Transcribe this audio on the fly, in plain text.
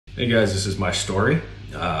Hey guys, this is my story.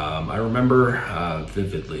 I remember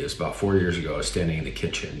vividly, it was about 4 years ago. I was standing in the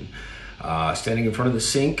kitchen, standing in front of the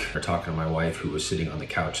sink, talking to my wife who was sitting on the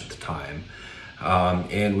couch at the time.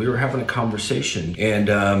 And we were having a conversation. And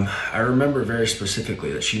I remember very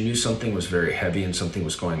specifically that she knew something was very heavy and something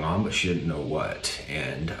was going on, but she didn't know what.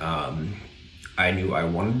 And I knew I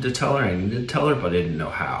wanted to tell her, I needed to tell her, but I didn't know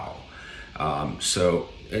how. So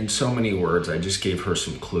in so many words, I just gave her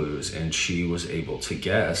some clues and she was able to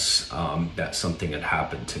guess that something had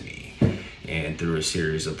happened to me. And through a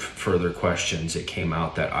series of further questions, it came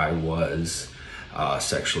out that I was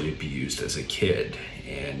sexually abused as a kid.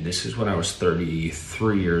 And this is when I was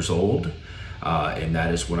 33 years old. And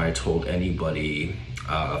that is when I told anybody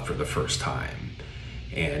for the first time.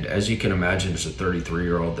 And as you can imagine, as a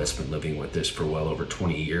 33-year-old that's been living with this for well over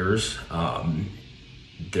 20 years,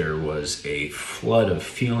 there was a flood of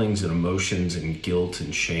feelings and emotions and guilt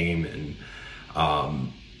and shame, and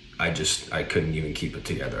I couldn't even keep it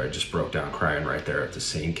together. I just broke down crying right there at the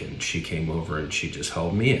sink, and she came over and she just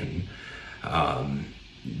held me, and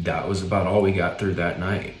that was about all we got through that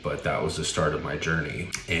night. But that was the start of my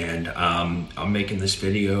journey. And I'm making this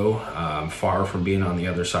video far from being on the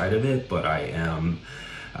other side of it, but I am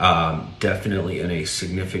definitely in a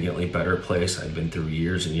significantly better place. I've been through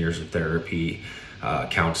years and years of therapy,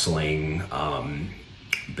 counseling,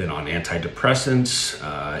 been on antidepressants,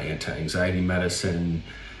 anti-anxiety medicine,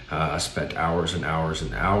 spent hours and hours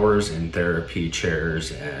and hours in therapy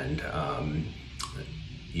chairs, and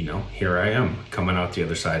here I am coming out the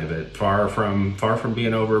other side of it, far from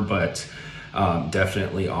being over, but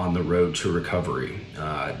definitely on the road to recovery.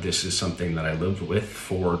 This is something that I lived with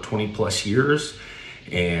for 20 plus years,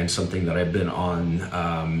 and something that I've been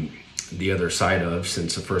on the other side of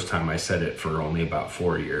since the first time I said it for only about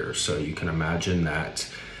 4 years. So you can imagine that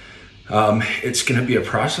it's going to be a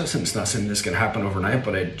process, and it's not something that's going to happen overnight,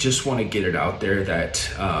 but I just want to get it out there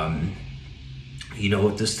that,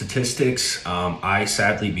 with the statistics, I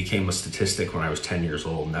sadly became a statistic when I was 10 years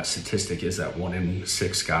old. And that statistic is that 1 in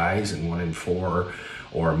 6 guys and 1 in 4,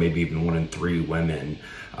 or maybe even 1 in 3 women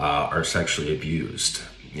are sexually abused.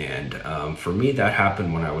 And for me, that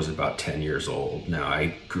happened when I was about 10 years old. Now,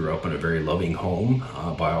 I grew up in a very loving home,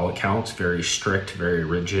 by all accounts, very strict, very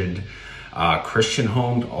rigid, Christian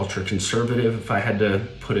home, ultra conservative, if I had to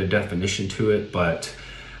put a definition to it, but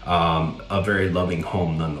a very loving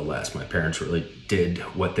home nonetheless. My parents really did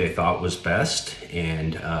what they thought was best,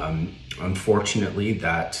 and unfortunately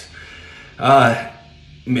that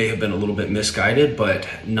may have been a little bit misguided, but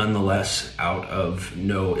nonetheless out of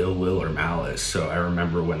no ill will or malice. So I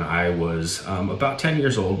remember when I was about 10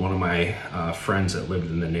 years old, one of my friends that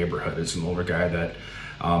lived in the neighborhood, is an older guy that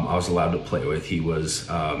I was allowed to play with. He was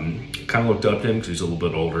kind of looked up to him because he was a little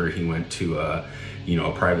bit older. He went to a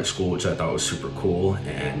private school, which I thought was super cool.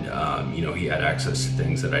 And, he had access to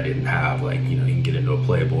things that I didn't have, like, he can get into a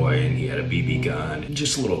Playboy, and he had a BB gun,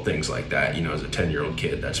 just little things like that. As a 10-year-old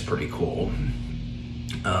kid, that's pretty cool.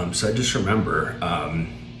 So I just remember,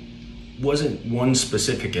 wasn't one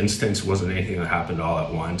specific instance, wasn't anything that happened all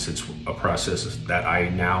at once. It's a process that I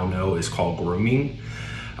now know is called grooming.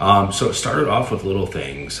 So it started off with little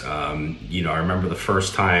things. I remember the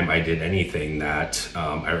first time I did anything that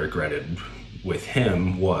I regretted with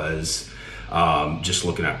him was just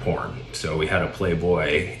looking at porn. So we had a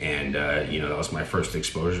Playboy, and that was my first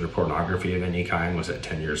exposure to pornography of any kind, was at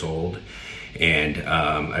 10 years old. And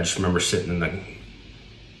I just remember sitting in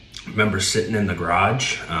the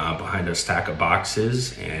garage behind a stack of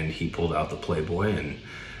boxes, and he pulled out the Playboy, and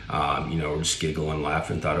we're just giggling,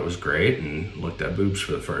 laughing, thought it was great, and looked at boobs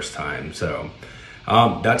for the first time. So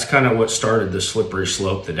that's kind of what started the slippery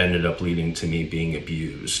slope that ended up leading to me being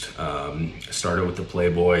abused. Started with the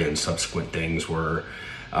Playboy, and subsequent things were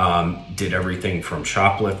did everything from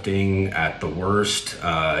shoplifting at the worst,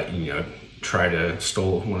 tried to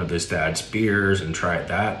stole one of his dad's beers and tried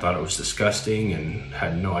that, thought it was disgusting and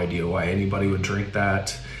had no idea why anybody would drink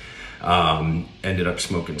that. Ended up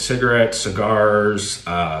smoking cigarettes, cigars,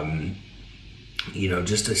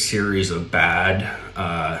 just a series of bad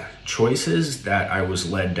choices that I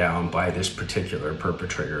was led down by this particular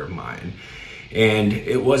perpetrator of mine. And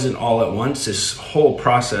it wasn't all at once. This whole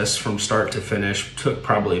process from start to finish took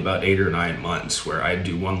probably about 8 or 9 months, where I'd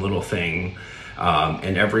do one little thing,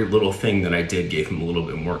 and every little thing that I did gave him a little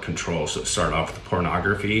bit more control. So it started off with the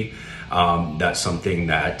pornography. That's something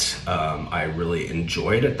that I really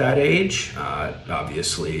enjoyed at that age.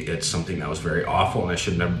 Obviously, it's something that was very awful and I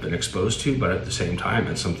should have never been exposed to, but at the same time,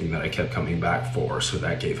 it's something that I kept coming back for. So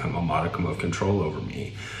that gave him a modicum of control over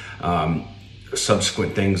me.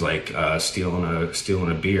 subsequent things like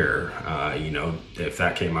stealing a beer. If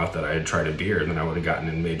that came out that I had tried a beer, then I would have gotten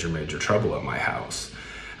in major trouble at my house.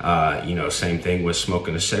 Same thing with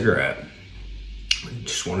smoking a cigarette.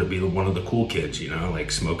 Just want to be one of the cool kids,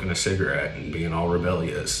 like smoking a cigarette and being all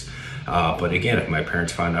rebellious. But again, if my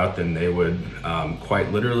parents found out, then they would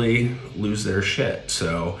quite literally lose their shit.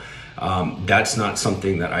 So that's not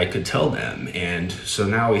something that I could tell them. And so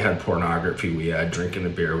now we had pornography, we had drinking a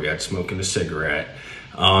beer, we had smoking a cigarette.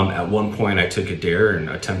 At one point I took a dare and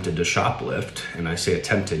attempted to shoplift, and I say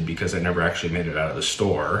attempted because I never actually made it out of the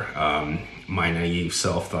store. My naive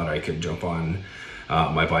self thought I could jump on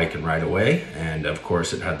my bike and ride away, and of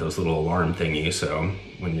course it had those little alarm thingies, so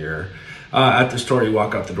when you're at the store, you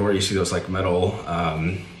walk out the door, you see those like metal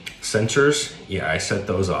sensors. Yeah, I set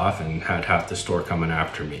those off and had half the store coming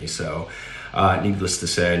after me. So needless to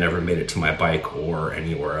say, I never made it to my bike or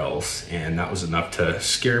anywhere else, and that was enough to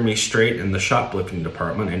scare me straight in the shoplifting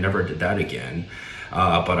department. I never did that again.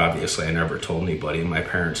 But obviously I never told anybody, and my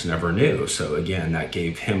parents never knew. So again, that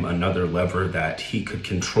gave him another lever that he could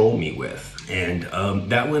control me with. And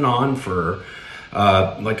that went on for,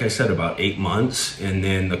 like I said, about 8 months. And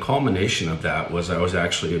then the culmination of that was I was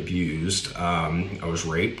actually abused. I was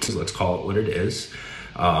raped, let's call it what it is.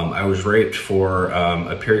 I was raped for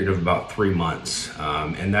a period of about 3 months.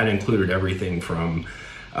 And that included everything from,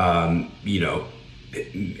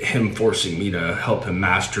 him forcing me to help him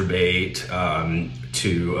masturbate,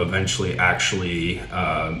 to eventually actually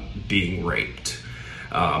being raped.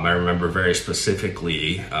 I remember very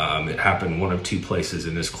specifically, it happened one of two places: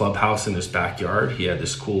 in his clubhouse in his backyard. He had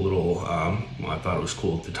this cool little, I thought it was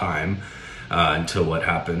cool at the time, until what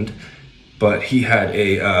happened. But he had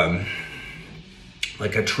a,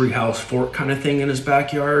 like a treehouse fort kind of thing in his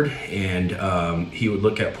backyard, and he would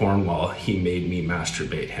look at porn while he made me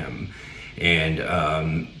masturbate him. And,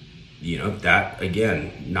 that,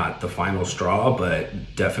 again, not the final straw,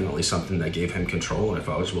 but definitely something that gave him control. And if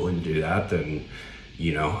I was willing to do that, then,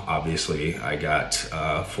 obviously I got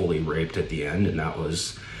fully raped at the end. And that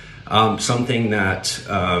was something that,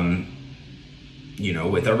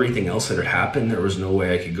 with everything else that had happened, there was no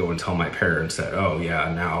way I could go and tell my parents that, oh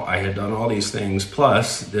yeah, now I had done all these things,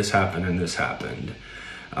 plus this happened and this happened.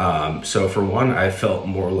 So for one, I felt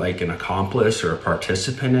more like an accomplice or a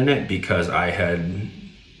participant in it because I had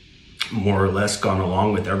more or less gone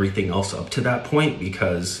along with everything else up to that point,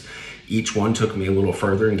 because each one took me a little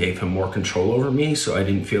further and gave him more control over me. So I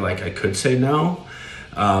didn't feel like I could say no.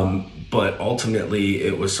 But ultimately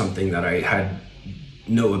it was something that I had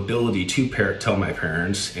no ability to tell my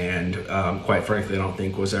parents, and quite frankly, I don't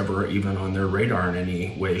think was ever even on their radar in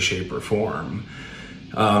any way, shape, or form.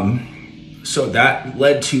 So that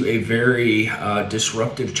led to a very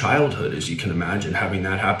disruptive childhood, as you can imagine. Having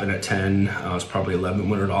that happen at 10, I was probably 11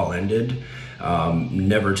 when it all ended.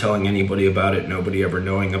 Never telling anybody about it, nobody ever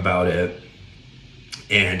knowing about it,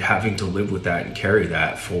 and having to live with that and carry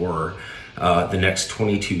that for the next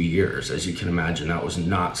 22 years. As you can imagine, that was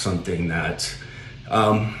not something that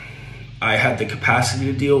I had the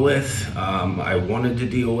capacity to deal with. I wanted to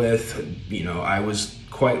deal with. I was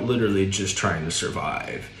quite literally just trying to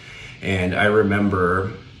survive. And I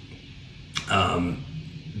remember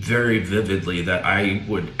very vividly that I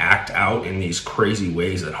would act out in these crazy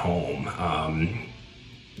ways at home.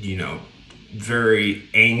 Very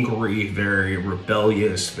angry, very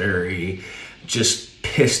rebellious, very just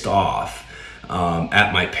pissed off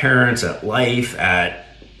at my parents, at life, at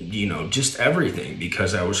just everything,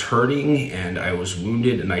 because I was hurting and I was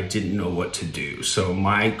wounded and I didn't know what to do. So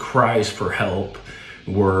my cries for help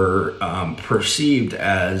were perceived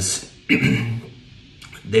as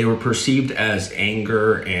they were perceived as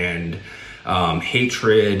anger and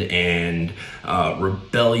hatred and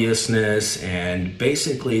rebelliousness, and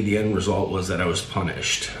basically the end result was that I was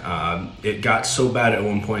punished. It got so bad at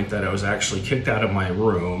one point that I was actually kicked out of my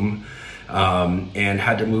room and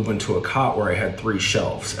had to move into a cot where I had 3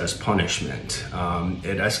 shelves as punishment.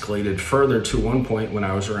 It escalated further to one point when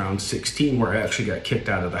I was around 16, where I actually got kicked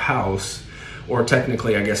out of the house. Or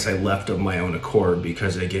technically, I guess I left of my own accord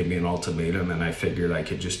because they gave me an ultimatum and I figured I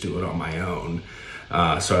could just do it on my own.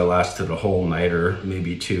 So I lasted a whole night or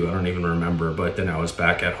maybe 2, I don't even remember. But then I was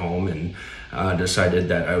back at home and decided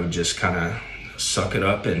that I would just kind of suck it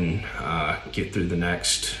up and get through the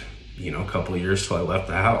next, couple of years till I left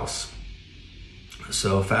the house.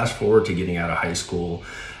 So fast forward to getting out of high school.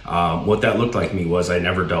 What that looked like me was I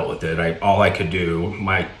never dealt with it. All I could do,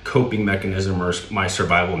 my coping mechanism or my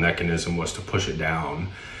survival mechanism, was to push it down.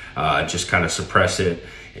 just kind of suppress it,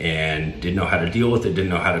 and didn't know how to deal with it, didn't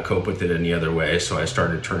know how to cope with it any other way. So I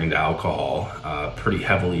started turning to alcohol, pretty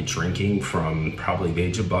heavily drinking from probably the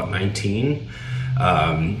age of about 19.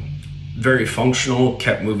 Very functional,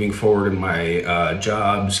 kept moving forward in my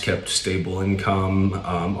jobs, kept stable income,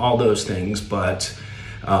 all those things, but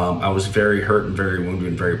I was very hurt and very wounded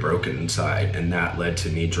and very broken inside, and that led to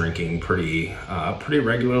me drinking pretty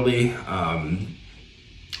regularly,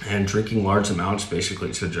 and drinking large amounts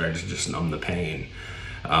basically to try to just numb the pain.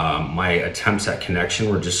 My attempts at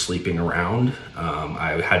connection were just sleeping around.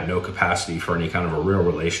 I had no capacity for any kind of a real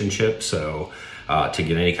relationship, so to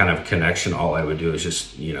get any kind of connection, all I would do is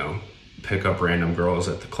just, pick up random girls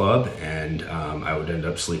at the club, and I would end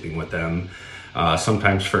up sleeping with them,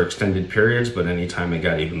 sometimes for extended periods, but anytime it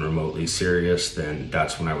got even remotely serious, then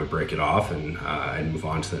that's when I would break it off and I'd move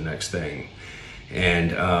on to the next thing.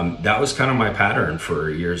 And that was kind of my pattern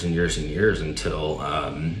for years and years and years until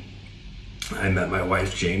I met my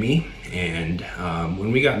wife, Jamie. And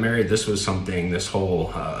when we got married, this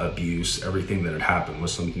whole abuse, everything that had happened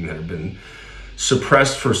was something that had been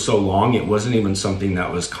suppressed for so long. It wasn't even something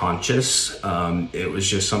that was conscious. It was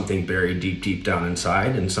just something buried deep down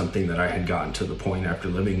inside, and something that I had gotten to the point after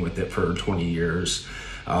living with it for 20 years,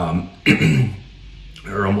 or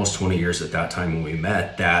almost 20 years at that time when we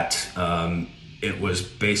met, that it was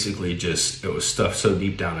basically it was stuff so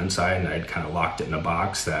deep down inside, and I'd kind of locked it in a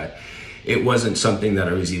box that it wasn't something that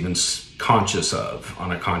I was even conscious of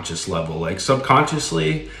on a conscious level. Like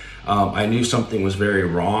subconsciously, I knew something was very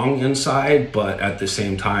wrong inside, but at the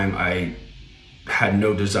same time, I had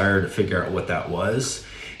no desire to figure out what that was.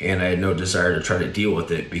 And I had no desire to try to deal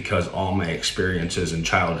with it, because all my experiences in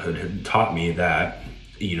childhood had taught me that,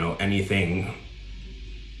 anything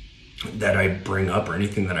that I bring up or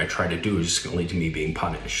anything that I try to do is just going to lead to me being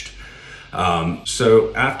punished.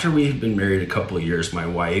 So after we had been married a couple of years, my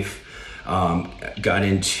wife got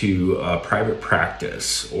into private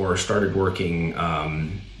practice, or started working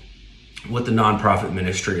with the nonprofit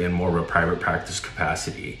ministry in more of a private practice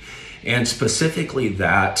capacity. And specifically,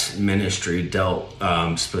 that ministry dealt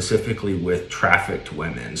specifically with trafficked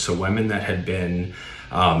women. So women that had been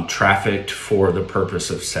trafficked for the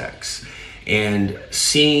purpose of sex. And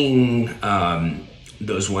seeing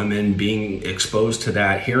those women, being exposed to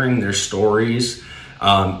that, hearing their stories,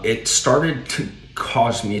 it started to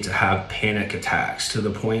cause me to have panic attacks, to the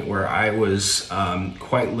point where I was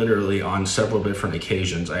quite literally, on several different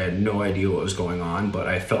occasions, I had no idea what was going on, but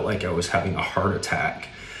I felt like I was having a heart attack.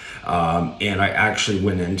 And I actually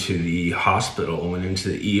went into the hospital, went into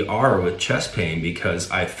the ER with chest pain,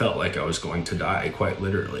 because I felt like I was going to die, quite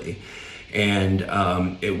literally. And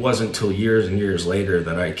it wasn't until years and years later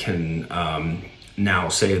that I can now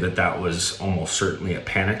say that was almost certainly a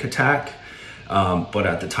panic attack. But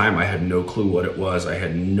at the time, I had no clue what it was. I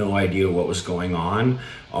had no idea what was going on.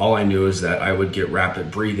 All I knew is that I would get rapid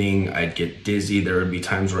breathing, I'd get dizzy. There would be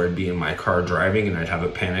times where I'd be in my car driving and I'd have a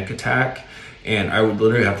panic attack, and I would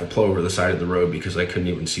literally have to pull over the side of the road because I couldn't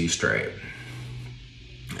even see straight.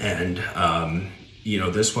 And,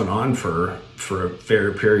 this went on for a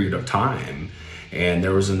fair period of time. And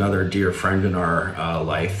there was another dear friend in our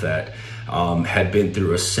life that had been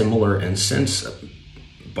through a similar instance,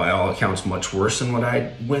 by all accounts much worse than what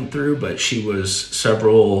I went through, but she was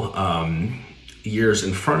several years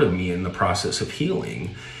in front of me in the process of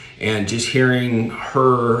healing. And just hearing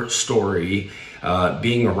her story,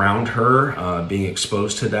 being around her, being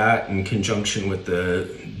exposed to that in conjunction with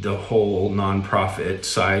the whole nonprofit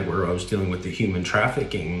side, where I was dealing with the human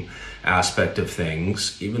trafficking aspect of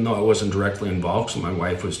things, even though I wasn't directly involved, so my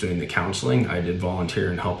wife was doing the counseling, I did volunteer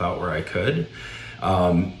and help out where I could.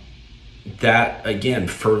 That again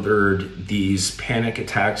furthered these panic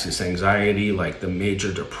attacks, this anxiety, like the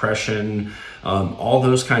major depression, all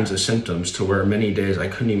those kinds of symptoms, to where many days I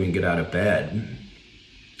couldn't even get out of bed.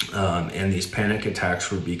 And these panic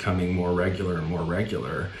attacks were becoming more regular and more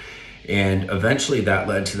regular. And eventually that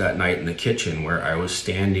led to that night in the kitchen, where I was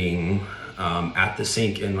standing at the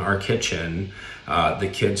sink in our kitchen. The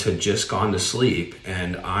kids had just gone to sleep,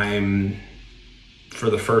 and I'm,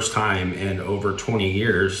 for the first time in over 20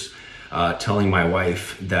 years, telling my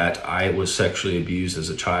wife that I was sexually abused as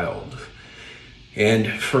a child.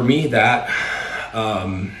 And for me, that,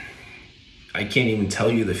 I can't even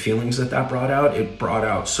tell you the feelings that brought out. It brought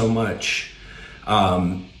out so much,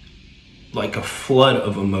 like a flood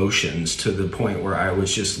of emotions, to the point where I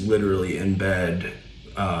was just literally in bed,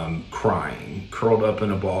 crying, curled up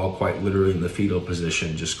in a ball, quite literally in the fetal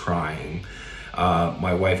position, just crying.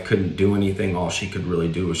 My wife couldn't do anything. All she could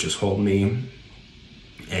really do was just hold me.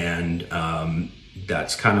 And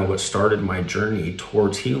that's kind of what started my journey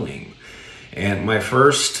towards healing. And my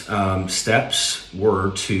first steps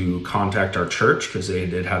were to contact our church, because they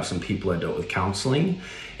did have some people that dealt with counseling,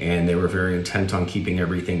 and they were very intent on keeping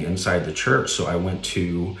everything inside the church. So I went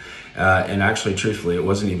to, and actually, truthfully, it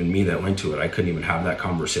wasn't even me that went to it. I couldn't even have that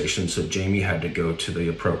conversation. So Jamie had to go to the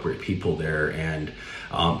appropriate people there and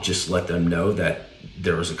just let them know that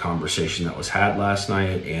there was a conversation that was had last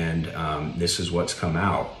night, and this is what's come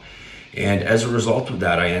out. And as a result of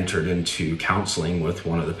that, I entered into counseling with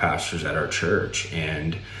one of the pastors at our church.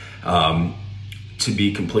 And to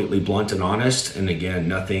be completely blunt and honest, and again,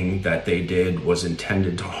 nothing that they did was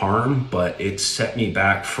intended to harm, but it set me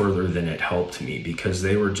back further than it helped me, because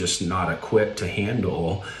they were just not equipped to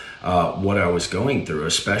handle what I was going through,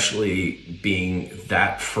 especially being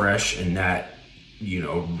that fresh and that,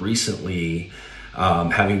 recently,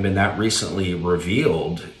 having been that recently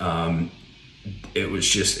revealed. It was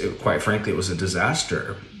just, quite frankly, it was a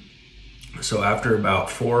disaster. So after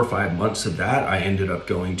about 4 or 5 months of that, I ended up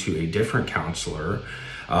going to a different counselor,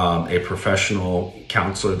 a professional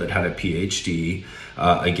counselor that had a PhD,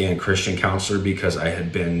 again, Christian counselor, because I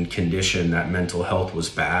had been conditioned that mental health was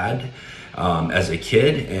bad as a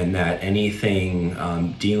kid, and that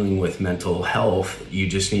anything dealing with mental health, you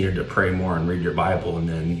just needed to pray more and read your Bible, and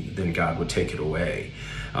then God would take it away.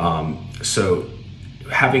 So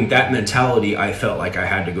having that mentality, I felt like I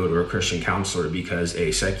had to go to a Christian counselor, because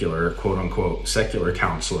a secular, quote unquote, secular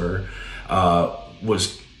counselor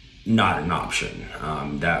was not an option.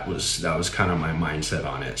 That was kind of my mindset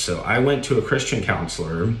on it. So I went to a Christian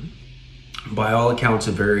counselor, by all accounts,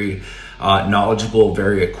 a very knowledgeable,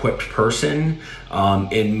 very equipped person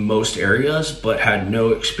in most areas, but had no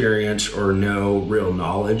experience or no real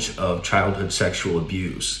knowledge of childhood sexual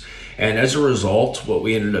abuse. And as a result, what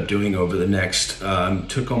we ended up doing over the next,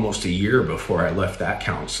 took almost a year before I left that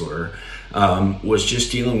counselor, was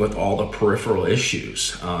just dealing with all the peripheral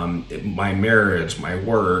issues. My marriage, my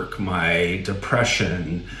work, my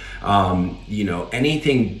depression,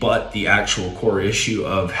 anything but the actual core issue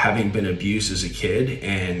of having been abused as a kid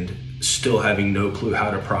and still having no clue how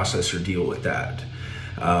to process or deal with that.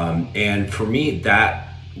 And for me, that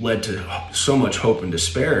led to so much hope and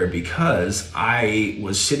despair, because I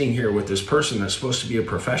was sitting here with this person that's supposed to be a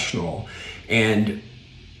professional, and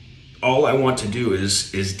all I want to do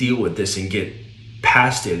is deal with this and get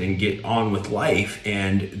past it and get on with life,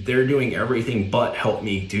 and they're doing everything but help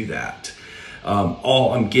me do that.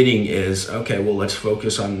 All I'm getting is, okay, well, let's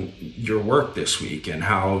focus on your work this week and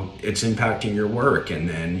how it's impacting your work, and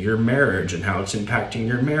then your marriage and how it's impacting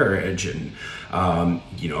your marriage, and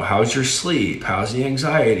how's your sleep, how's the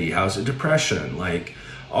anxiety, how's the depression, like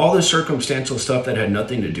all the circumstantial stuff that had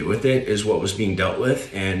nothing to do with it is what was being dealt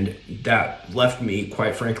with. And that left me,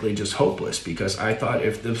 quite frankly, just hopeless, because I thought,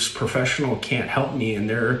 if this professional can't help me and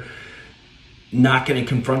they're not going to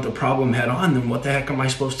confront the problem head on, then what the heck am I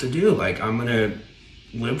supposed to do? Like, I'm going to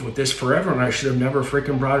live with this forever, and I should have never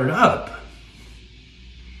freaking brought it up.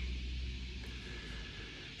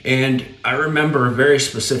 And I remember very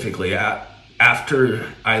specifically,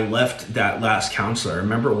 after I left that last counselor, I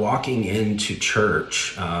remember walking into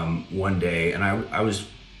church one day, and I was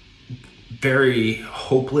very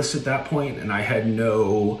hopeless at that point, and I had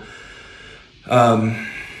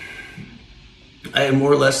I had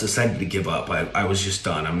more or less decided to give up. I was just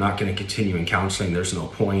done. I'm not going to continue in counseling. There's no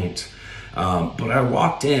point. But I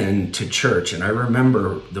walked in to church, and I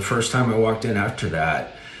remember the first time I walked in after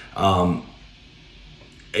that,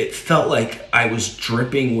 it felt like I was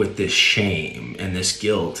dripping with this shame and this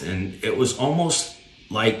guilt. And it was almost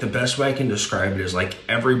like, the best way I can describe it is like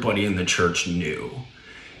everybody in the church knew.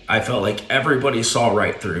 I felt like everybody saw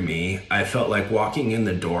right through me. I felt like walking in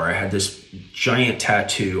the door, I had this giant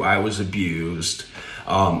tattoo, I was abused,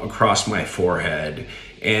 across my forehead.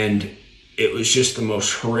 And it was just the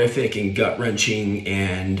most horrific and gut-wrenching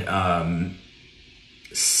and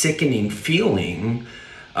sickening feeling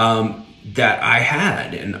that I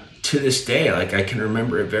had. And to this day, like, I can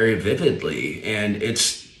remember it very vividly. And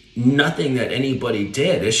it's nothing that anybody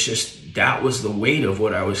did. It's just, that was the weight of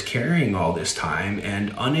what I was carrying all this time,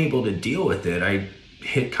 and unable to deal with it, I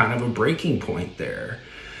hit kind of a breaking point there.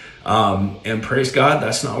 And praise God,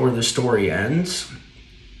 that's not where the story ends.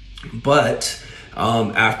 But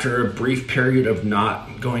after a brief period of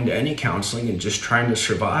not going to any counseling and just trying to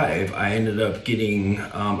survive, I ended up getting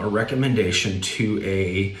a recommendation to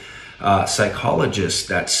a psychologist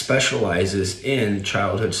that specializes in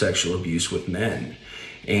childhood sexual abuse with men.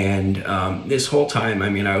 And this whole time, I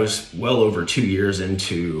mean, I was well over 2 years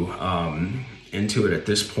into it at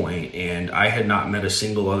this point, and I had not met a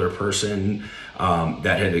single other person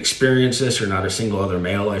that had experienced this, or not a single other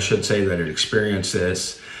male, I should say, that had experienced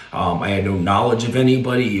this. I had no knowledge of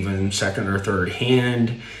anybody, even second or third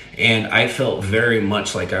hand. And I felt very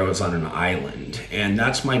much like I was on an island. And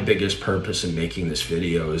that's my biggest purpose in making this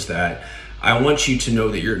video, is that I want you to know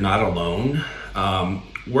that you're not alone.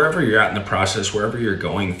 Wherever you're at in the process, wherever you're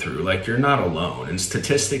going through, like, you're not alone. And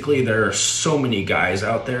statistically, there are so many guys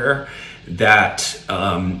out there that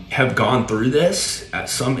have gone through this at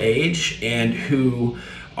some age and who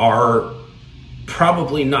are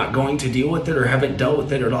probably not going to deal with it or haven't dealt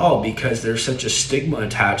with it at all, because there's such a stigma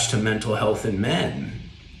attached to mental health in men.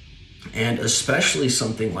 And especially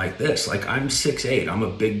something like this. Like, I'm 6'8", I'm a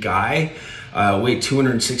big guy, weigh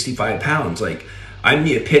 265 pounds. Like, I'm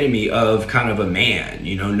the epitome of kind of a man.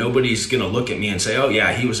 You know, nobody's gonna look at me and say, oh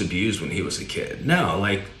yeah, he was abused when he was a kid. No,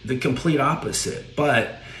 like, the complete opposite.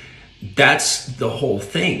 But that's the whole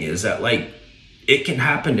thing, is that, like, it can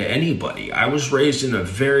happen to anybody. I was raised in a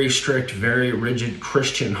very strict, very rigid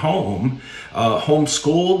Christian home,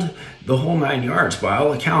 homeschooled, the whole 9 yards. By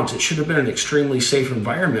all accounts, it should have been an extremely safe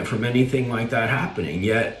environment from anything like that happening,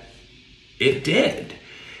 yet it did.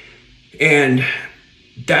 And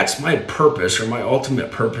that's my purpose, or my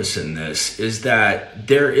ultimate purpose in this, is that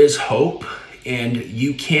there is hope and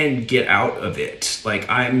you can get out of it. Like,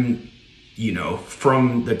 you know,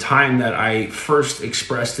 from the time that I first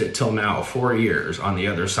expressed it till now, 4 years on the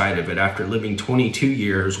other side of it, after living 22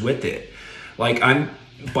 years with it. Like, I'm,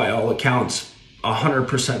 by all accounts,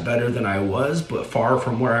 100% better than I was, but far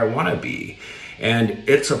from where I want to be. And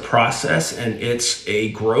it's a process, and it's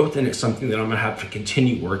a growth, and it's something that I'm going to have to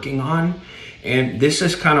continue working on. And this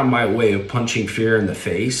is kind of my way of punching fear in the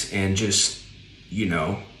face and just, you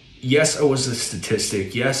know, yes, I was a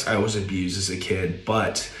statistic. Yes, I was abused as a kid,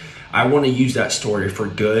 but I want to use that story for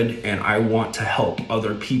good, and I want to help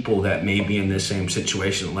other people that may be in the same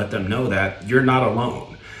situation, let them know that you're not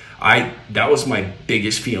alone. That was my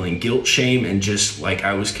biggest feeling, guilt, shame, and just like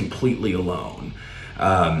I was completely alone.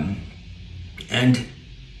 And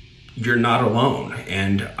you're not alone.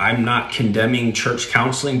 And I'm not condemning church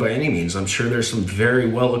counseling by any means. I'm sure there's some very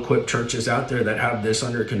well-equipped churches out there that have this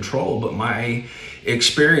under control, but my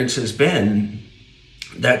experience has been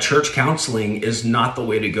that church counseling is not the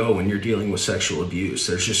way to go when you're dealing with sexual abuse.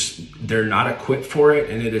 They're not equipped for it,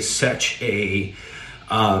 and it is such a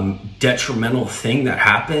detrimental thing that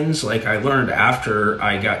happens. Like, I learned after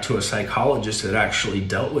I got to a psychologist that actually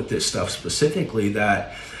dealt with this stuff specifically,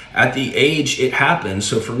 that at the age it happens,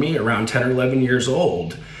 so for me around 10 or 11 years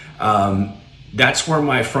old, that's where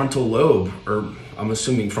my frontal lobe, or I'm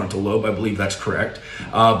assuming frontal lobe, I believe that's correct,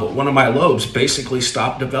 but one of my lobes basically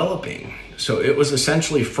stopped developing. So it was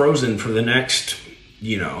essentially frozen for the next,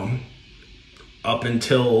 you know, up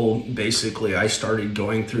until basically I started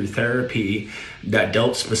going through therapy that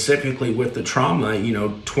dealt specifically with the trauma. You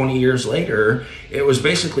know, 20 years later, it was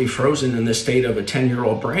basically frozen in the state of a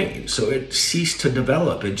 10-year-old brain. So it ceased to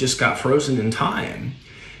develop. It just got frozen in time.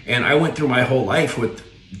 And I went through my whole life with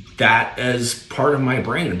that as part of my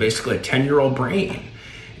brain, basically a 10-year-old brain.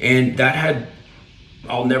 And that had,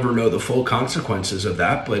 I'll never know the full consequences of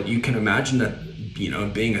that, but you can imagine that, you know,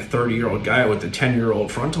 being a 30-year-old guy with a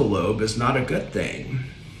 10-year-old frontal lobe is not a good thing.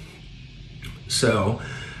 So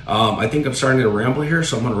I think I'm starting to ramble here,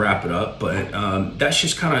 so I'm going to wrap it up. But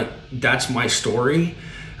that's my story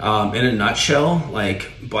in a nutshell.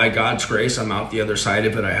 Like, by God's grace, I'm out the other side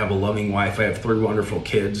of it. I have a loving wife. I have 3 wonderful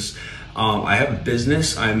kids. I have a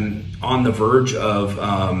business. I'm on the verge of,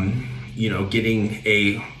 you know, getting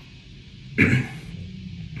a...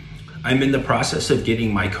 I'm in the process of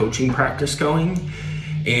getting my coaching practice going,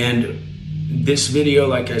 and this video,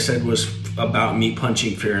 like I said, was about me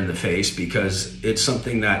punching fear in the face, because it's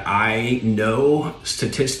something that I know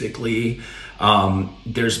statistically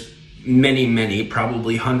there's many,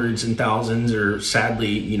 probably hundreds and thousands, or sadly,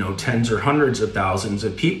 you know, tens or hundreds of thousands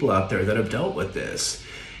of people out there that have dealt with this.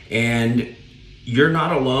 And you're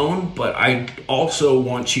not alone, but I also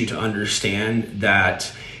want you to understand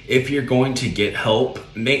that if you're going to get help,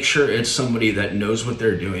 make sure it's somebody that knows what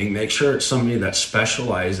they're doing. Make sure it's somebody that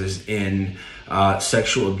specializes in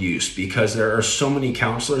sexual abuse, because there are so many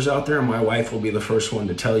counselors out there, and my wife will be the first one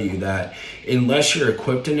to tell you that unless you're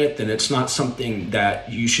equipped in it, then it's not something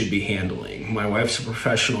that you should be handling. My wife's a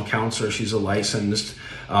professional counselor. She's a licensed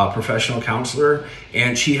professional counselor,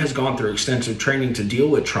 and she has gone through extensive training to deal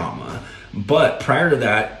with trauma. But prior to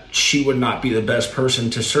that, she would not be the best person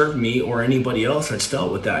to serve me or anybody else that's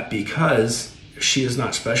dealt with that, because she is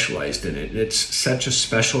not specialized in it. It's such a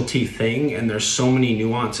specialty thing, and there's so many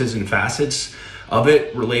nuances and facets of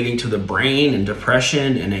it relating to the brain and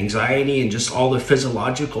depression and anxiety and just all the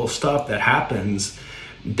physiological stuff that happens,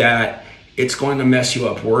 that it's going to mess you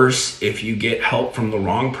up worse if you get help from the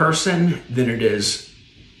wrong person than it is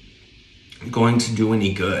going to do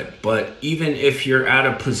any good. But even if you're at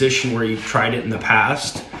a position where you've tried it in the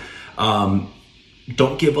past,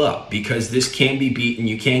 don't give up, because this can be beaten.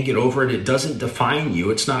 You can get over it. It doesn't define you.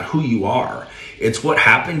 It's not who you are. It's what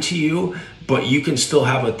happened to you, but you can still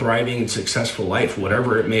have a thriving and successful life,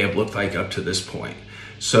 whatever it may have looked like up to this point.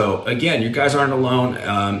 So again, you guys aren't alone.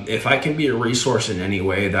 If I can be a resource in any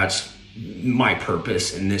way, that's my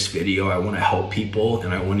purpose in this video. I want to help people,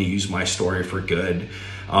 and I want to use my story for good.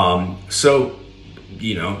 So,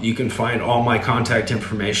 you know, you can find all my contact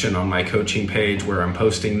information on my coaching page where I'm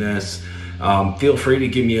posting this. Feel free to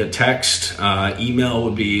give me a text. Text or email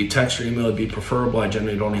would be preferable. I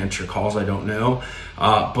generally don't answer calls I don't know.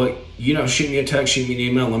 But, you know, shoot me a text, shoot me an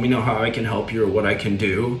email. Let me know how I can help you or what I can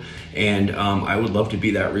do. And I would love to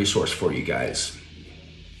be that resource for you guys.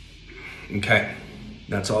 Okay,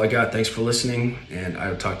 that's all I got. Thanks for listening, and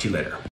I'll talk to you later.